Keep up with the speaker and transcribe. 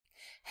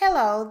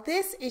Hello,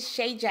 this is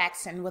Shay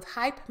Jackson with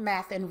Hype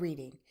Math and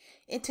Reading.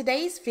 In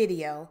today's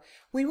video,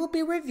 we will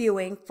be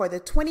reviewing for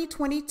the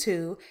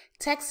 2022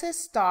 Texas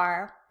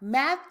STAAR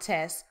Math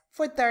Test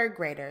for third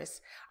graders.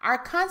 Our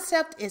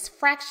concept is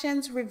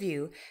Fractions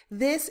Review.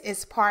 This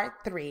is part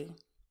 3.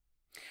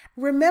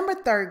 Remember,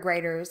 third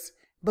graders,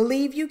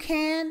 believe you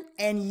can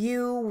and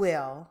you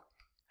will.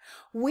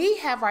 We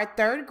have our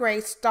third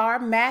grade STAAR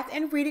Math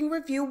and Reading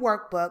Review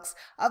workbooks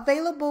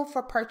available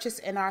for purchase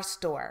in our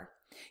store.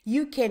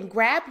 You can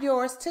grab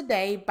yours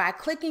today by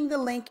clicking the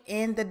link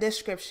in the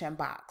description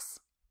box.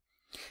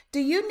 Do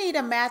you need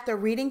a math or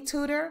reading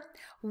tutor?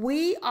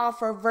 We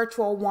offer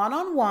virtual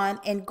one-on-one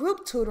and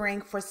group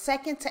tutoring for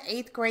 2nd to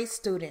 8th grade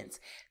students.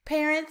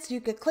 Parents,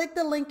 you can click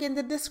the link in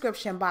the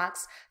description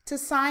box to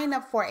sign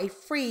up for a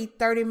free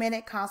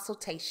 30-minute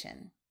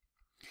consultation.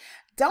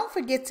 Don't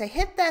forget to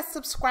hit that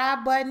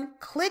subscribe button,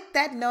 click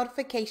that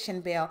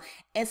notification bell,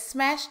 and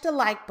smash the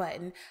like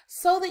button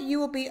so that you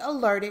will be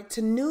alerted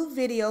to new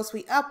videos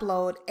we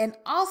upload, and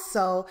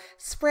also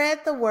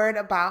spread the word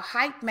about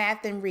Hype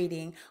Math and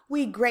Reading.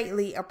 We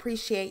greatly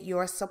appreciate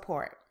your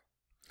support.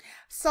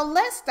 So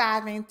let's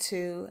dive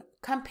into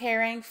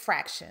comparing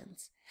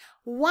fractions.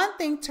 One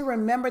thing to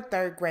remember,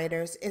 third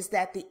graders, is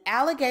that the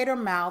alligator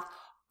mouth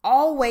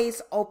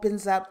always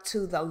opens up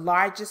to the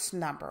largest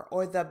number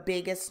or the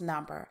biggest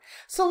number.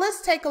 So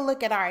let's take a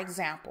look at our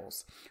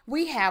examples.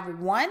 We have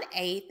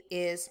 1/8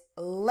 is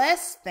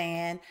less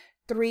than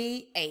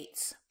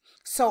 3/8.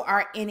 So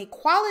our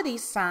inequality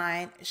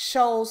sign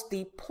shows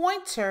the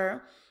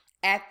pointer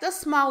at the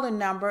smaller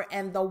number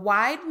and the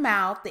wide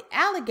mouth, the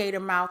alligator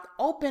mouth,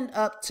 opened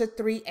up to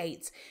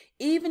 3/8.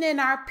 Even in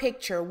our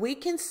picture, we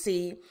can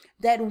see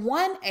that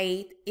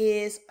 1/8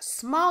 is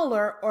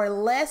smaller or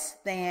less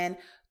than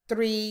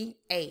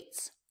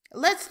 3/8.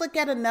 Let's look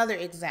at another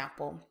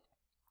example.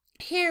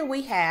 Here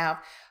we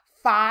have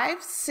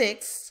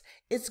 5/6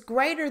 is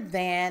greater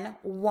than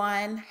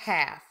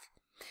 1/2.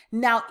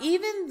 Now,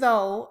 even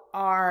though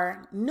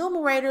our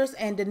numerators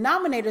and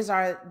denominators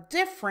are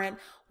different,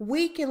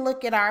 we can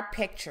look at our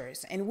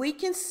pictures and we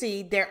can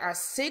see there are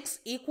 6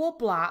 equal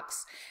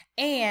blocks,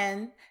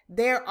 and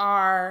there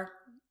are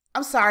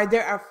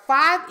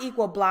 5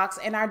 equal blocks,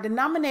 and our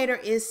denominator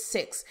is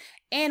 6.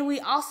 And we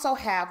also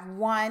have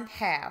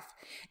 1/2.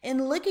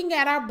 In looking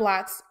at our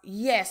blocks,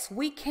 yes,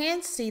 we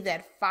can see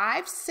that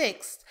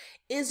 5/6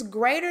 is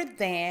greater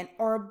than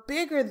or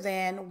bigger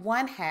than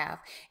 1/2.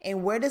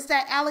 And where does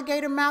that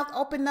alligator mouth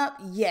open up?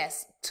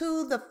 Yes,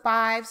 to the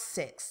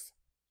 5/6.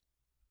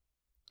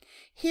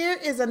 Here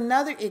is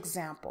another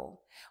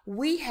example.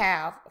 We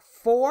have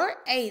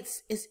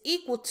 4/8 is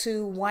equal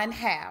to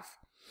 1/2.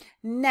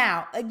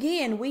 Now,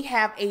 again, we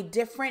have a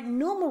different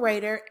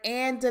numerator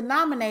and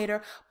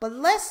denominator, but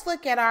let's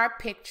look at our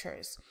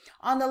pictures.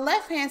 On the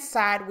left-hand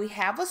side, we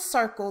have a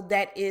circle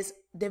that is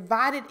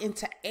divided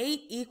into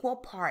 8 equal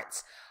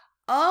parts.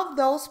 Of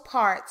those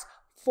parts,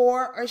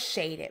 4 are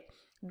shaded.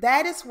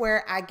 That is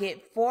where I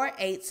get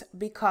 4/8,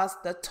 because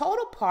the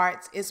total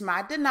parts is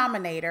my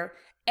denominator,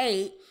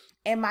 8,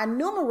 and my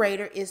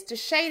numerator is the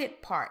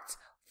shaded parts,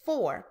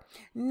 4.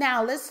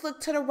 Now, let's look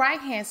to the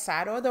right-hand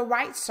side, or the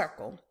right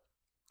circle.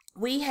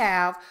 We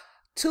have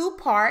 2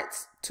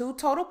 parts, 2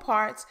 total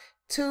parts.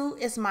 2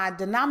 is my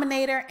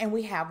denominator, and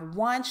we have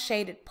 1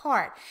 shaded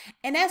part.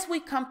 And as we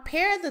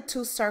compare the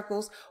 2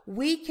 circles,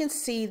 we can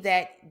see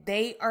that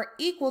they are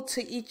equal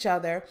to each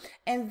other,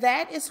 and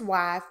that is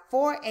why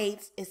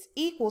 4/8 is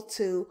equal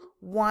to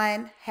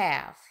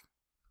 1/2.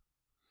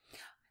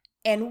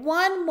 And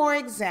one more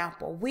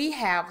example, we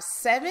have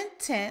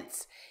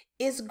 7/10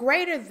 is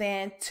greater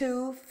than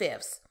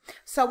 2/5.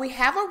 So we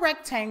have a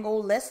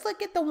rectangle. Let's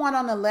look at the one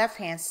on the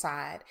left-hand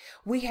side.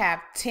 We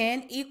have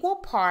 10 equal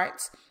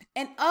parts,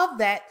 and of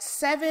that,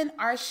 7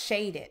 are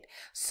shaded.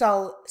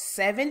 So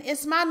 7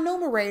 is my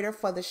numerator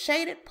for the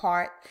shaded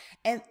parts,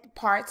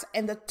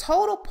 and the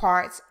total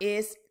parts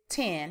is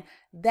 10.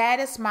 That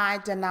is my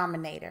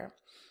denominator.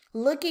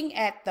 Looking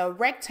at the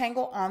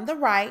rectangle on the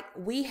right,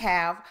 we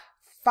have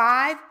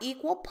 5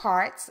 equal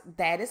parts.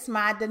 That is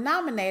my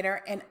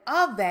denominator, and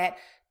of that,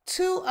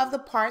 2 of the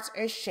parts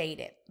are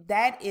shaded.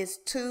 That is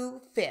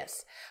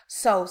 2/5.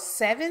 So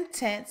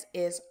 7/10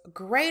 is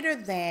greater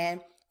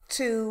than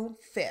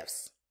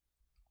 2/5.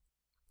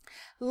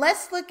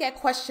 Let's look at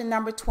question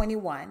number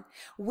 21.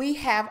 We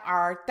have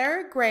our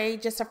third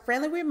grade, just a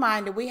friendly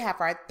reminder, we have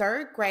our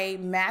third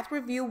grade math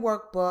review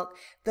workbook.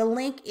 The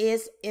link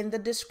is in the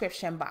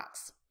description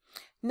box.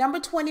 Number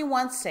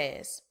 21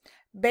 says,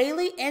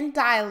 Bailey and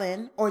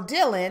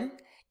Dylan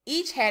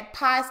each had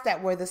pies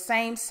that were the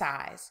same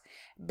size.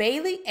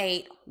 Bailey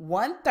ate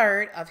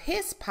 1/3 of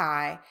his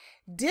pie.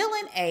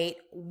 Dylan ate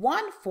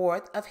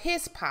 1/4 of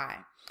his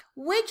pie.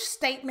 Which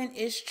statement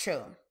is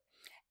true?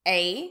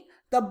 A,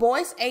 the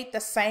boys ate the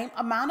same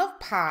amount of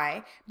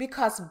pie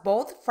because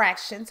both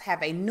fractions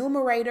have a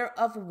numerator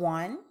of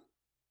 1.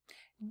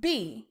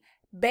 B,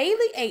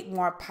 Bailey ate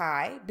more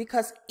pie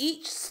because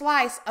each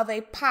slice of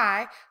a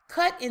pie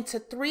cut into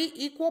 3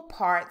 equal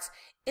parts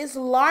is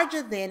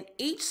larger than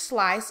each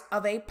slice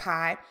of a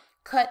pie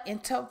cut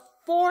into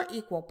 4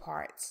 equal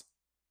parts.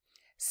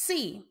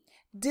 C.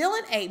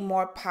 Dylan ate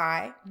more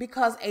pie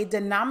because a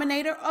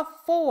denominator of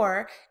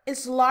 4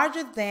 is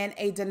larger than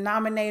a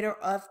denominator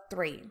of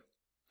 3.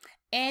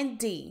 And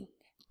D.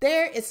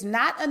 There is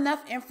not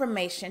enough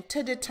information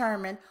to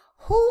determine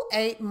who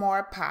ate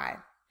more pie.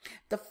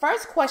 The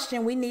first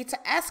question we need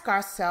to ask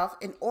ourselves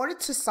in order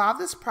to solve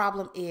this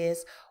problem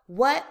is,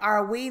 what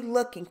are we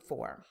looking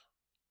for?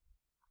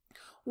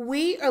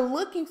 We are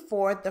looking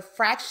for the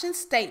fraction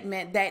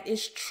statement that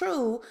is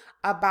true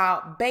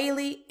about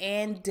Bailey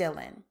and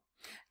Dylan.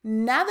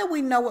 Now that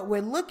we know what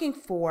we're looking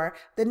for,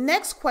 the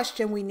next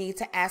question we need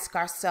to ask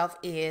ourselves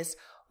is,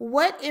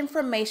 what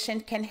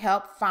information can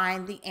help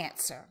find the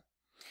answer?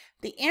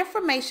 The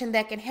information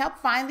that can help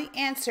find the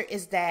answer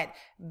is that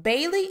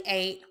Bailey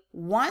ate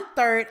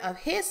 1/3 of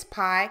his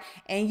pie,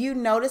 and you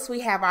notice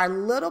we have our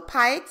little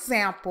pie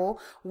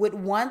example with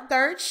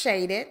 1/3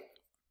 shaded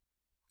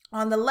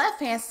on the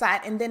left-hand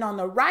side, and then on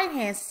the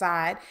right-hand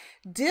side,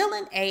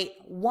 Dylan ate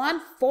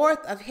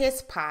 1/4 of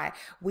his pie.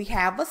 We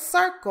have a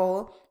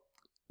circle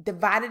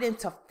divided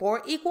into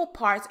 4 equal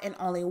parts, and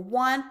only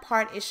one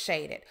part is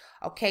shaded.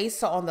 Okay,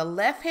 so on the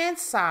left-hand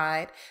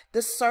side,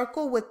 the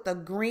circle with the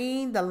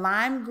green, the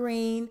lime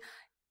green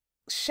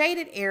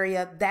shaded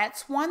area,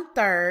 that's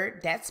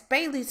 1/3, that's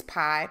Bailey's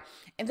pie.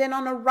 And then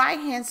on the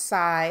right-hand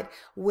side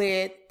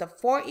with the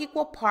 4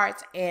 equal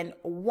parts and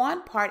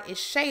one part is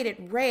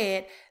shaded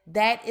red,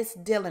 that is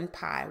Dylan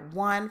pie,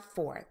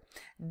 1/4.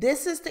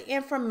 This is the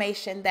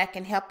information that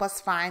can help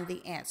us find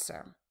the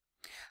answer.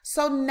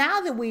 So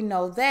now that we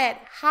know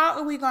that, how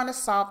are we going to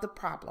solve the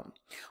problem?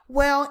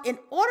 Well, in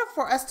order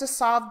for us to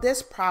solve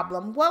this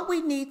problem, what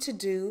we need to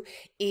do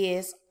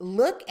is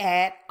look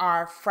at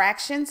our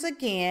fractions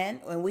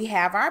again, and we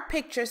have our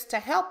pictures to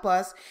help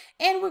us,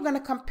 and we're going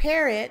to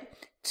compare it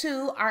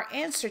to our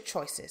answer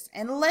choices.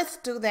 And let's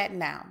do that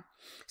now.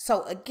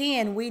 So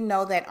again, we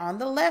know that on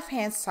the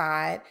left-hand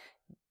side,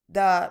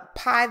 the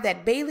pie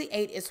that Bailey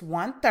ate is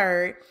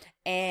 1/3,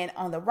 and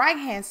on the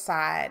right-hand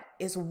side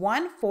is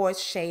 1/4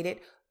 shaded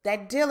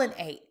that Dylan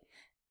ate.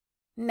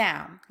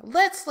 Now,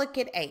 let's look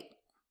at 8.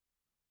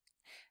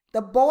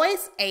 The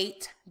boys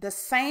ate the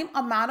same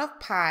amount of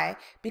pie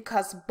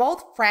because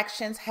both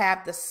fractions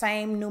have the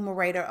same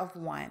numerator of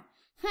 1.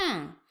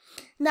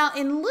 Now,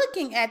 in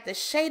looking at the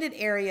shaded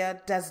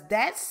area, does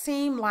that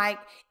seem like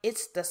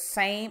it's the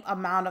same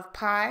amount of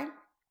pie?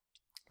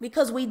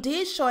 Because we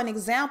did show an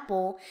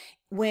example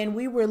when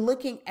we were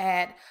looking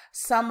at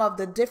some of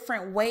the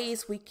different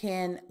ways we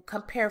can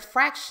compare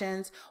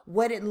fractions,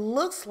 what it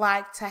looks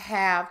like to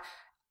have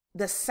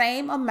the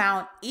same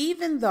amount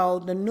even though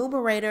the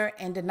numerator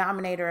and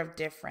denominator are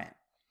different.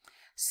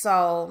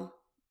 So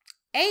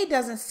A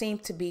doesn't seem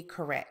to be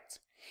correct.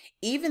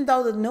 Even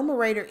though the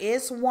numerator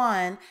is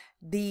 1,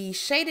 the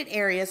shaded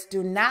areas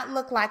do not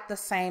look like the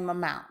same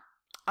amount.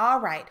 All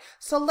right,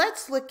 so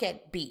let's look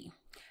at B.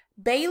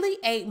 Bailey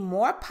ate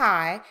more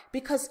pie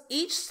because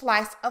each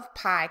slice of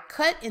pie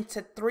cut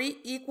into 3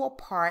 equal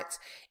parts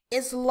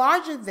is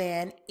larger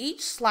than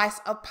each slice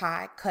of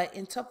pie cut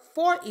into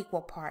 4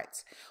 equal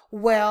parts.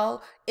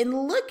 Well,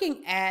 in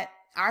looking at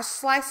our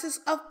slices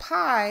of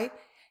pie,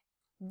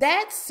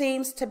 that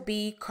seems to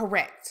be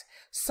correct.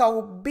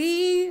 So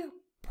B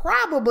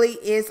probably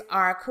is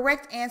our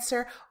correct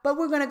answer, but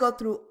we're going to go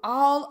through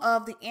all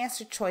of the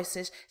answer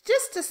choices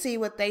just to see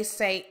what they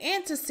say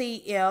and to see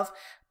if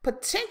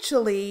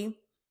potentially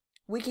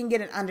we can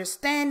get an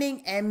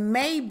understanding, and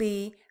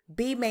maybe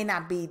B may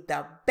not be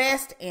the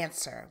best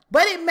answer,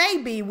 but it may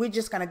be. We're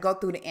just going to go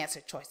through the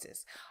answer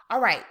choices. All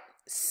right,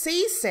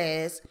 C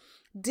says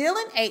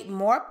Dylan ate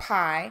more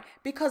pie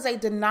because a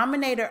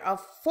denominator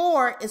of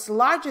 4 is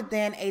larger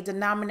than a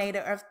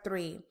denominator of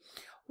 3.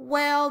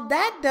 Well,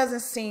 that doesn't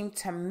seem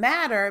to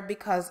matter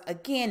because,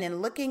 again,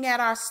 in looking at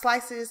our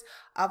slices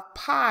of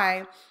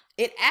pie,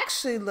 it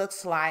actually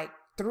looks like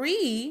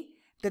 3,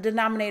 the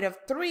denominator of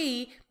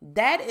 3,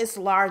 that is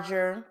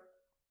larger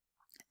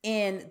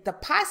in the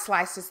pie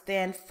slices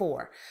than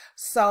 4.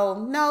 So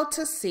no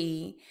to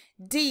C.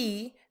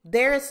 D,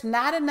 there is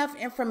not enough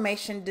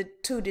information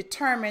to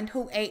determine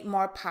who ate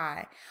more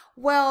pie.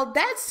 Well,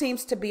 that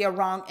seems to be a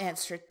wrong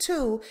answer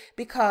too,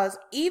 because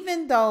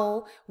even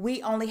though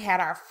we only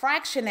had our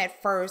fraction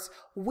at first,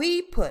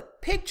 we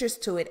put pictures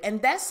to it,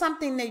 and that's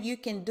something that you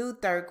can do,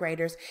 third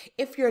graders.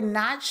 If you're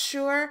not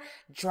sure,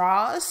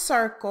 draw a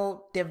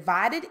circle,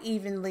 divide it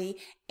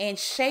evenly, and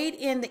shade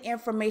in the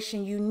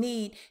information you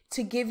need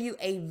to give you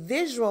a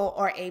visual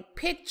or a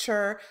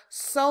picture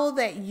so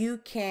that you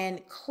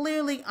can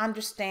clearly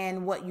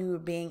understand what you are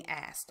being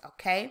asked,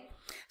 okay?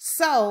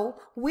 So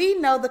we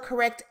know the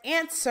correct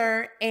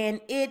answer, and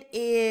it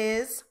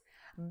is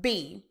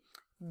B.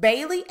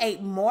 Bailey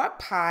ate more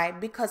pie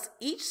because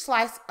each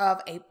slice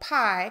of a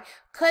pie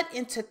cut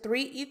into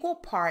 3 equal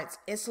parts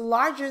is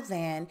larger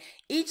than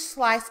each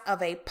slice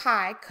of a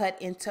pie cut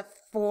into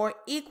 4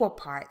 equal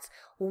parts.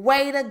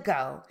 Way to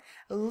go.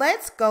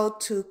 Let's go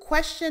to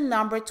question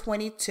number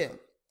 22.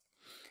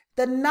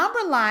 The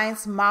number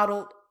lines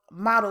model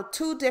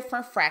 2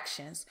 different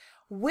fractions.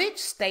 Which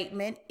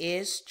statement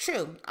is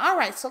true? All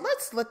right, so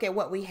let's look at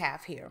what we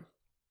have here.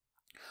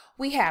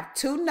 We have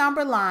two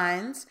number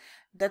lines.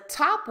 The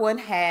top one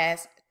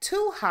has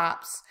 2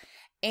 hops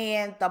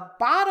and the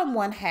bottom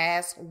one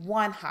has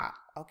 1 hop,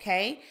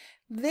 okay?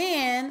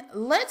 Then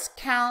let's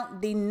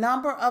count the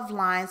number of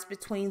lines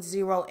between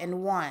 0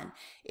 and 1.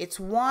 It's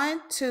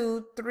 1,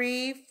 2,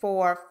 3,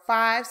 4,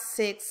 5,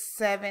 6,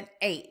 7,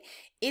 8.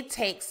 It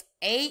takes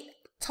 8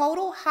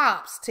 total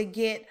hops to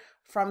get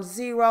from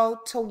 0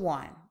 to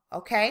 1,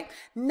 okay?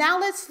 Now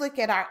let's look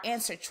at our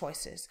answer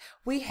choices.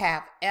 We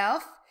have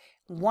F,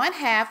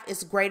 1/2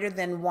 is greater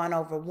than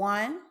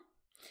 1/1.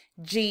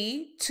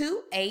 G,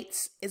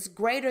 2/8 is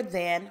greater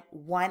than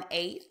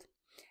 1/8.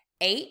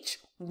 H,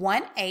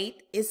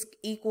 1/8 is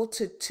equal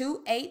to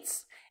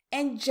 2/8.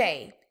 And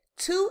J,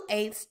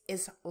 2/8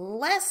 is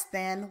less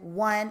than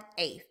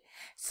 1/8.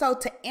 So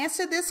to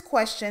answer this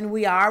question,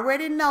 we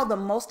already know the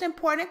most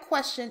important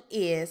question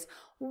is,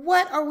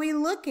 what are we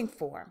looking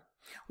for?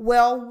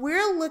 Well,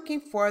 we're looking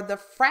for the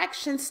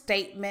fraction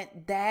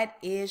statement that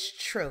is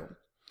true.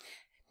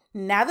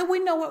 Now that we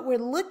know what we're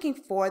looking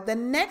for, the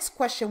next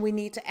question we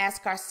need to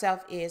ask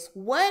ourselves is,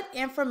 what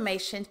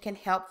information can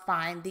help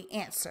find the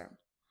answer?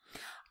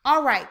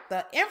 All right,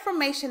 the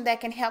information that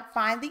can help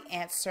find the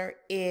answer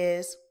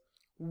is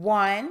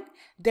 1,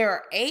 there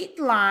are 8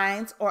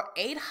 lines or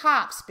 8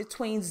 hops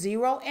between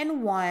 0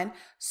 and 1,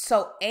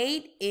 so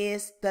 8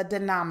 is the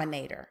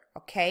denominator,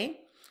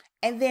 okay?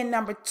 And then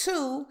number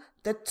 2,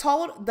 the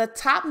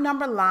top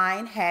number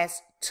line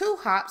has 2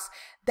 hops.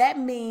 That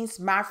means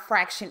my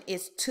fraction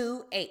is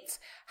 2/8.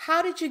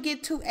 How did you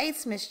get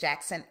 2/8, Miss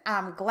Jackson?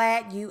 I'm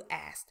glad you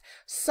asked.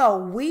 So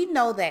we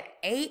know that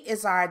 8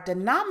 is our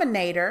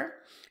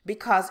denominator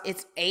because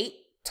it's 8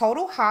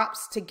 total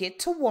hops to get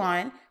to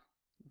 1.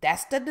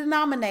 That's the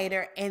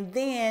denominator. And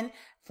then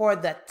for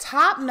the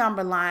top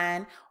number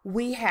line,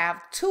 we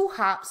have 2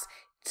 hops.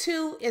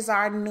 2 is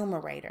our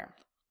numerator.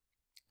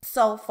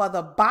 So for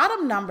the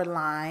bottom number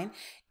line,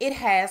 it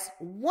has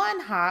 1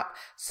 hop,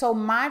 so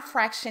my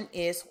fraction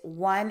is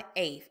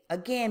 1/8.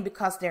 Again,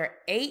 because there are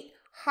 8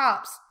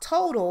 hops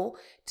total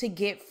to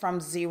get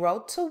from 0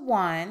 to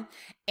 1,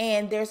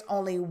 and there's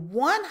only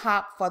 1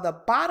 hop for the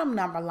bottom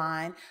number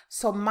line,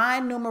 so my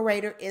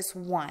numerator is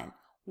 1.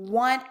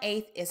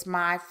 1/8 is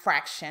my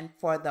fraction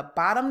for the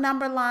bottom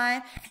number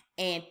line,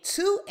 and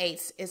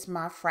 2/8 is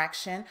my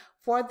fraction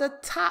for the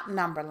top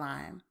number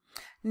line.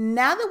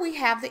 Now that we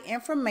have the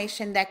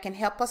information that can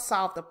help us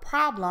solve the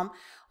problem,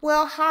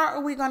 well, how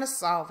are we going to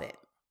solve it?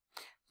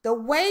 The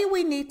way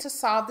we need to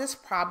solve this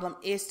problem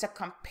is to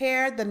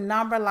compare the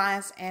number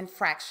lines and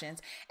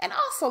fractions and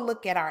also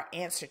look at our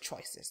answer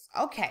choices.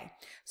 Okay,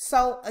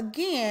 so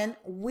again,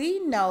 we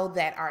know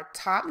that our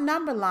top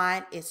number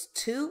line is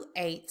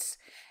 2/8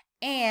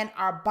 and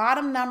our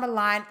bottom number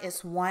line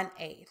is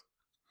 1/8.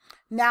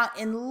 Now,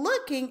 in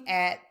looking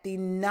at the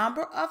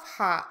number of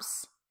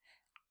hops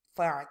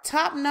for our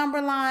top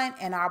number line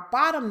and our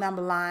bottom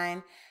number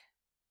line,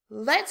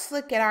 let's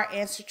look at our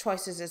answer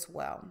choices as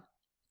well.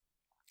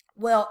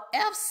 Well,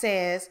 F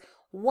says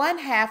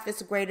 1/2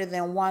 is greater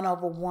than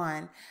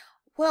 1/1.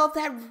 Well,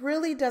 that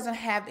really doesn't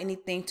have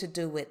anything to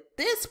do with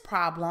this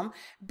problem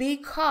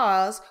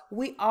because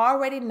we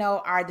already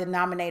know our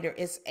denominator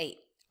is 8.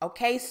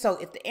 Okay, so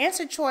if the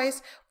answer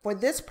choice for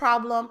this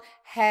problem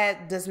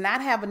does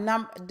not have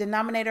a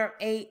denominator of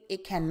 8,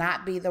 it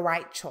cannot be the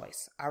right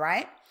choice. All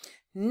right,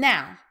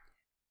 now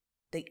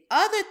the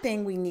other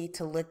thing we need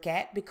to look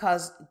at,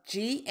 because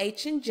G,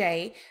 H, and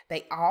J,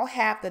 they all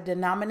have the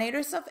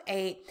denominators of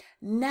 8.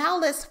 Now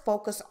let's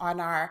focus on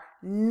our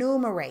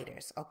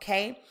numerators,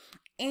 okay,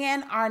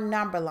 and our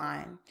number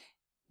line.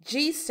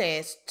 G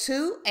says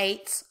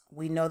 2/8,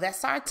 we know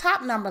that's our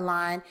top number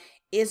line,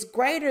 is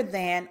greater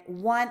than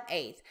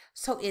 1/8.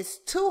 So is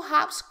 2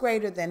 hops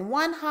greater than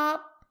 1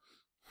 hop?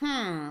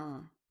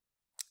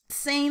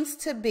 Seems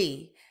to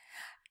be.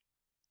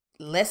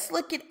 Let's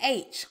look at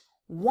H.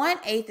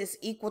 1/8 is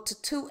equal to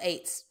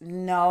 2/8.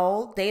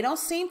 No, they don't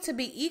seem to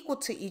be equal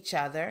to each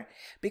other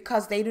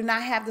because they do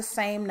not have the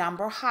same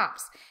number of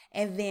hops.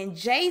 And then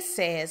J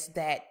says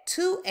that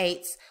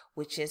 2/8,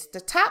 which is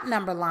the top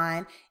number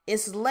line,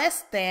 is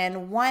less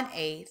than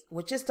 1/8,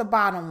 which is the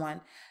bottom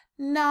one.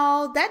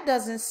 No, that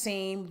doesn't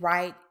seem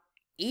right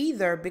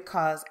either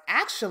because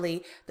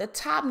actually the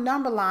top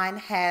number line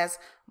has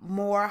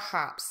more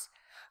hops.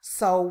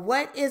 So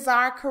what is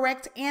our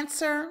correct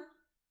answer?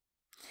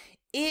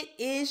 It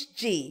is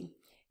G.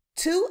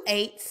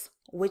 2/8,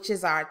 which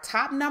is our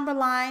top number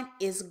line,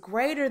 is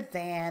greater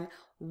than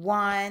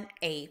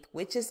 1/8,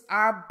 which is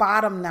our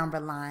bottom number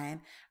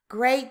line.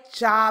 Great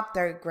job,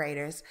 third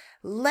graders.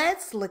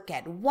 Let's look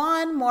at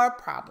one more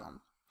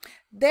problem.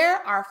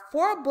 There are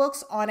 4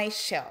 books on a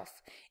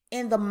shelf.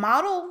 In the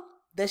model,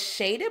 the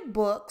shaded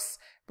books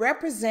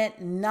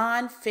represent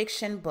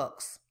non-fiction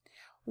books.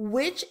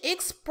 Which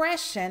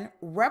expression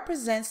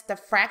represents the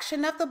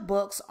fraction of the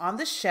books on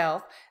the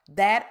shelf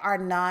that are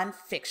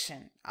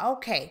non-fiction?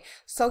 Okay,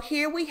 so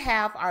here we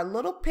have our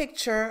little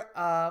picture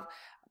of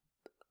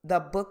the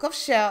book of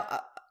shelf,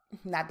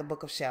 not the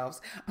book of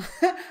shelves,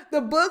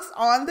 the books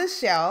on the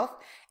shelf.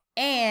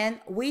 And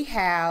we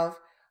have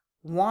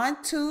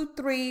 1, 2,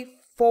 3,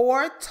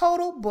 4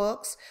 total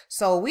books.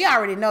 So we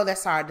already know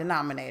that's our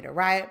denominator,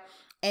 right?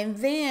 And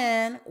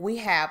then we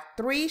have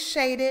 3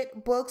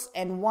 shaded books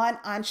and 1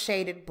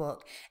 unshaded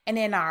book. And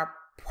in our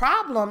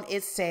problem,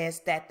 it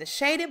says that the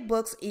shaded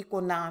books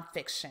equal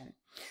nonfiction.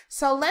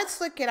 So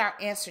let's look at our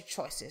answer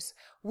choices.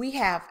 We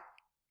have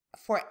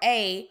for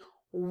A,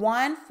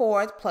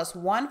 1/4 plus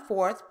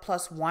 1/4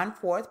 plus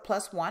 1/4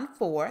 plus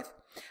 1/4.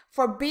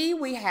 For B,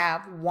 we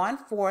have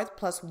 1/4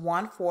 plus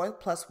 1/4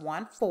 plus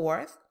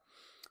 1/4.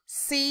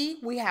 C,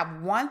 we have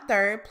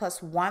 1/3 plus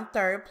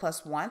 1/3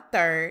 plus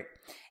 1/3.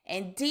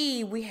 And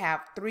D, we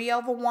have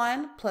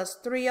 3/1 plus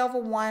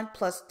 3/1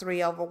 plus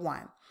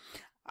 3/1.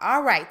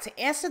 All right, to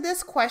answer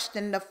this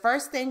question, the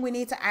first thing we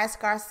need to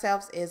ask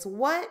ourselves is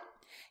what?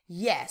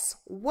 Yes,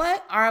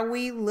 what are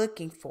we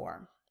looking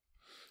for?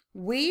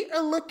 We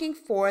are looking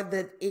for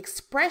the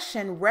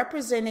expression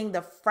representing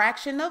the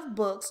fraction of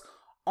books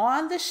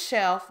on the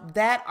shelf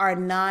that are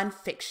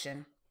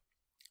nonfiction.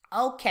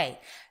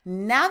 Okay,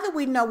 now that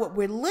we know what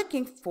we're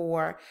looking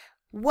for,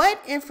 what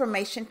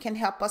information can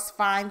help us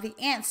find the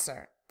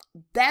answer?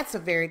 That's a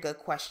very good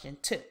question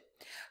too.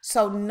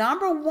 So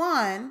number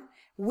 1,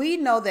 we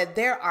know that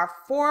there are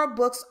 4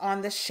 books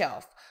on the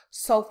shelf.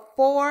 So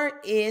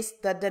 4 is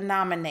the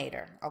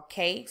denominator,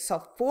 okay? So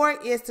 4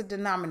 is the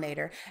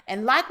denominator.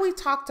 And like we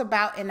talked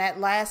about in that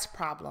last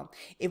problem,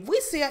 if we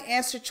see an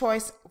answer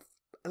choice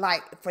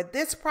like for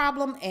this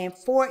problem and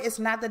 4 is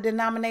not the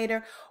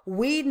denominator,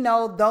 we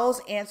know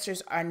those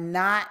answers are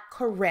not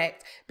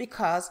correct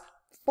because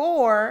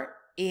 4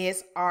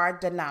 is our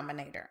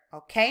denominator,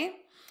 okay?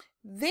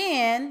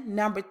 Then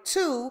number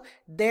 2,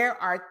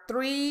 there are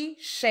 3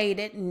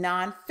 shaded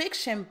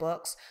nonfiction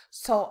books.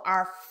 So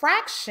our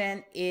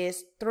fraction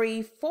is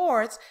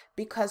 3/4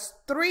 because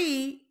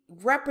 3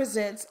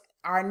 represents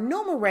our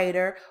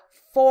numerator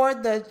for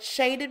the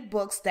shaded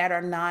books that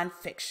are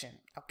nonfiction.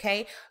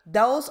 Okay,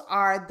 those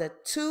are the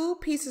 2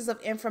 pieces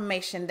of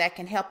information that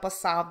can help us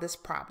solve this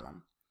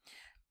problem.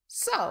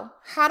 So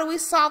how do we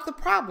solve the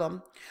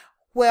problem?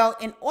 Well,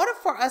 in order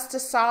for us to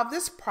solve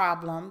this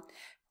problem,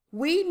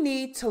 we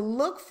need to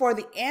look for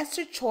the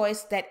answer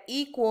choice that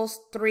equals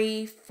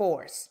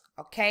 3/4,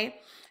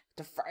 okay?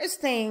 The first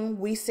thing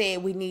we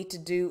said we need to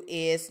do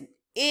is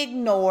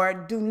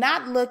do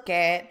not look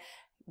at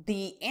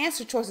the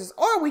answer choices,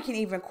 or we can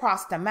even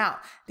cross them out.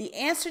 The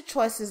answer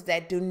choices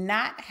that do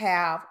not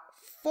have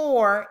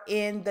 4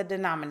 in the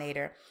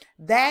denominator,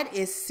 that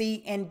is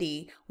C and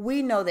D.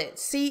 We know that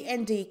C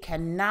and D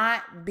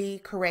cannot be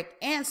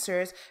correct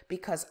answers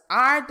because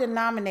our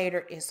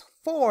denominator is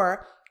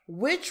 4,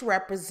 which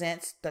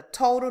represents the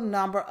total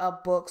number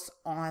of books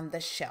on the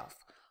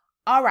shelf.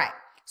 All right,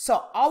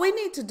 so all we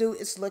need to do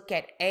is look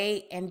at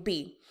A and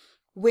B.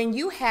 When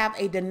you have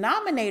a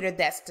denominator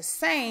that's the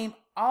same,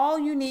 all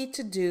you need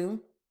to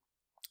do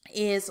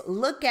is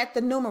look at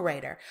the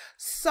numerator.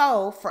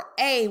 So for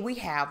A, we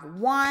have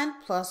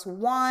 1 plus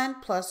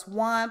 1 plus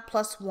 1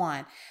 plus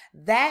 1.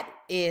 That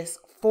is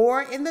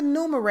 4 in the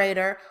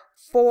numerator,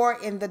 4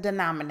 in the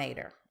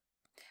denominator.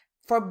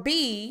 For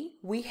B,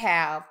 we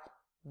have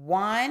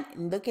 1,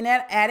 looking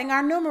at adding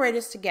our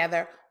numerators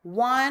together,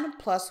 1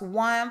 plus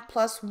 1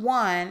 plus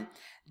 1,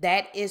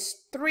 that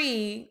is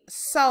 3.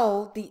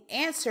 So the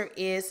answer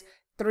is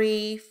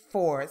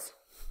 3/4.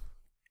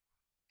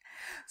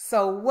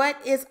 So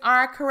what is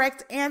our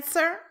correct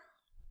answer?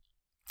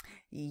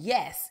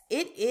 Yes,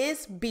 it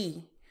is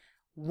B.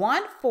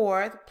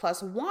 1/4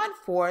 plus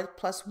 1/4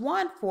 plus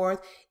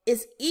 1/4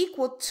 is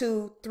equal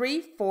to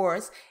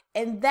 3/4,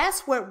 and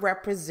that's what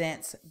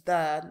represents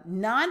the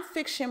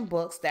nonfiction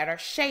books that are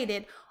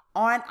shaded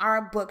on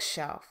our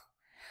bookshelf.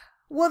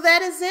 Well,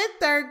 that is it,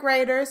 third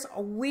graders.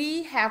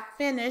 We have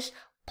finished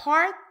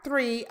part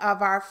 3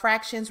 of our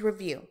fractions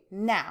review.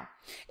 Now,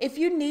 if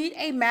you need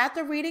a math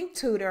or reading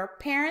tutor,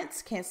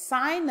 parents can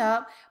sign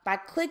up by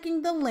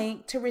clicking the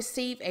link to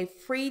receive a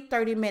free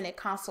 30-minute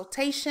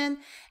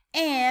consultation.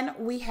 And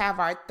we have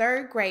our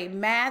 3rd grade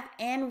math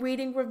and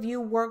reading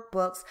review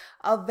workbooks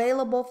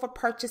available for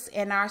purchase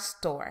in our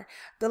store.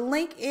 The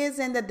link is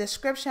in the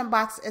description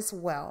box as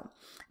well.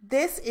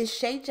 This is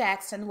Shay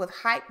Jackson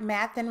with Hype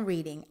Math and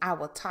Reading. I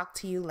will talk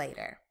to you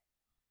later.